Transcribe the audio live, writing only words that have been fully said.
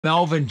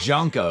Melvin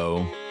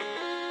Junko.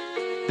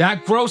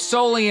 That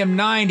Grossolium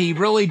 90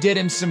 really did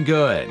him some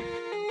good.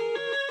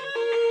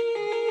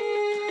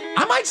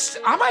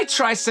 I might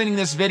try sending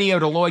this video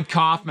to Lloyd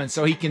Kaufman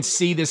so he can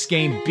see this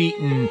game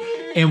beaten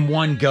in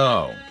one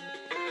go.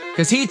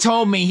 Because he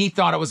told me he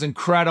thought it was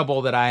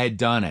incredible that I had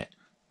done it.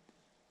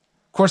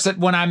 Of course,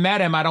 when I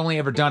met him, I'd only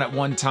ever done it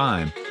one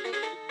time.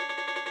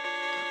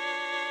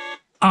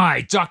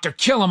 I, Dr.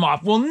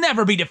 Killimov, will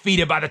never be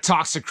defeated by the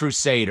Toxic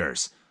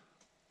Crusaders.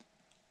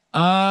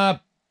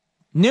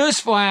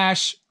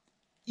 Newsflash,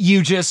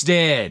 you just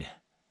did.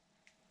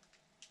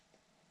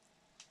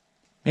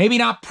 Maybe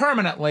not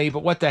permanently,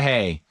 but what the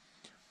hey.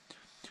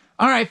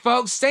 All right,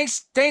 folks,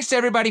 thanks to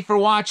everybody for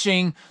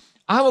watching.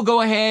 I will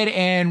go ahead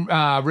and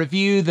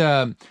review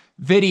the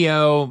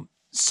video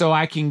so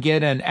I can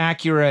get an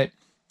accurate,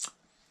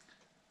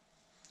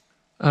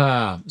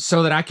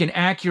 so that I can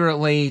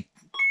accurately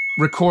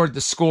record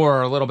the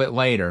score a little bit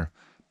later.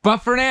 But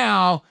for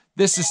now,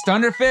 this is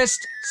Thunderfist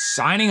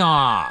signing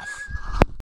off.